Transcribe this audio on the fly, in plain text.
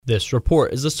This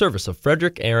report is a service of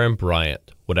Frederick Air and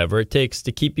Bryant. Whatever it takes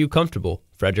to keep you comfortable.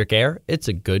 Frederick Air, it's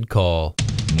a good call.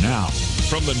 Now,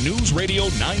 from the News Radio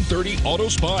 930 Auto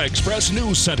Spa Express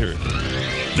News Center,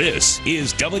 this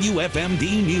is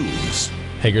WFMD News.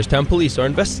 Hagerstown police are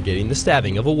investigating the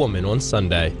stabbing of a woman on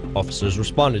Sunday. Officers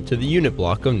responded to the unit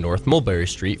block of North Mulberry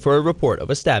Street for a report of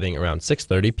a stabbing around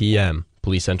 6:30 p.m.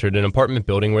 Police entered an apartment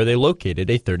building where they located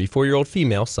a 34-year-old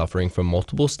female suffering from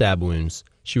multiple stab wounds.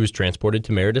 She was transported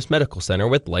to Meredith Medical Center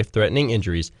with life-threatening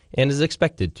injuries and is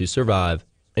expected to survive.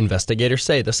 Investigators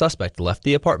say the suspect left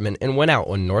the apartment and went out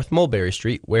on North Mulberry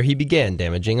Street where he began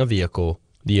damaging a vehicle.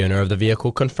 The owner of the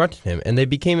vehicle confronted him and they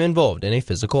became involved in a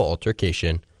physical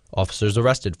altercation. Officers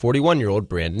arrested 41-year-old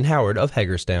Brandon Howard of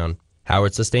Hagerstown.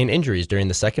 Howard sustained injuries during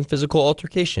the second physical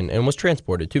altercation and was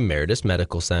transported to Meredith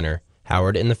Medical Center.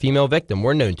 Howard and the female victim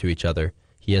were known to each other.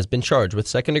 He has been charged with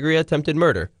second-degree attempted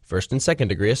murder, first and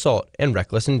second-degree assault, and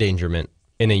reckless endangerment.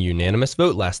 In a unanimous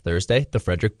vote last Thursday, the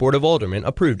Frederick Board of Aldermen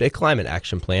approved a Climate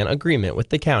Action Plan agreement with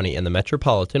the county and the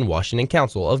Metropolitan Washington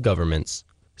Council of Governments.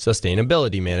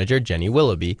 Sustainability Manager Jenny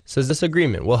Willoughby says this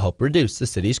agreement will help reduce the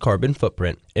city's carbon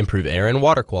footprint, improve air and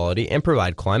water quality, and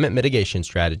provide climate mitigation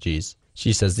strategies.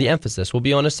 She says the emphasis will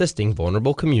be on assisting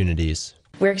vulnerable communities.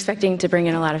 We're expecting to bring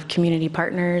in a lot of community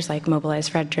partners like Mobilize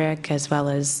Frederick, as well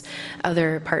as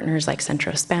other partners like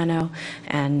Centro Spano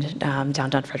and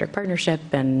Downtown Frederick Partnership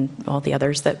and all the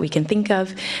others that we can think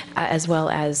of, as well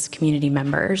as community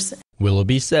members.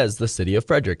 Willoughby says the City of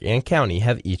Frederick and County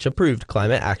have each approved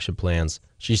climate action plans.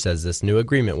 She says this new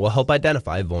agreement will help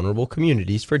identify vulnerable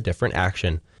communities for different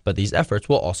action, but these efforts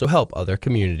will also help other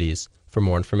communities. For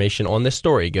more information on this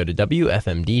story, go to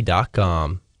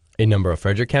WFMD.com. A number of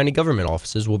Frederick County government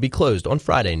offices will be closed on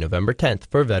Friday, November 10th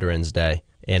for Veterans Day.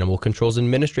 Animal Control's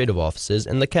administrative offices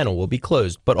and the kennel will be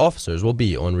closed, but officers will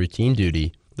be on routine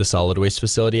duty. The solid waste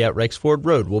facility at Rexford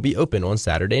Road will be open on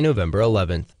Saturday, November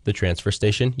 11th. The transfer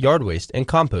station, yard waste, and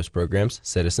compost programs,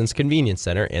 Citizens Convenience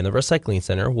Center, and the Recycling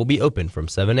Center will be open from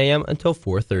 7 a.m. until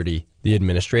 4:30. The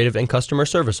administrative and customer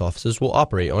service offices will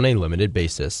operate on a limited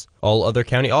basis. All other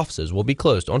county offices will be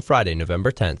closed on Friday,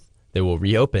 November 10th. They will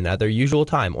reopen at their usual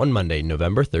time on Monday,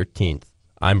 November 13th.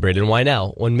 I'm Braden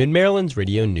Wynell on Mid-Maryland's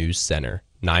Radio News Center,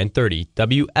 930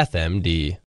 WFMD.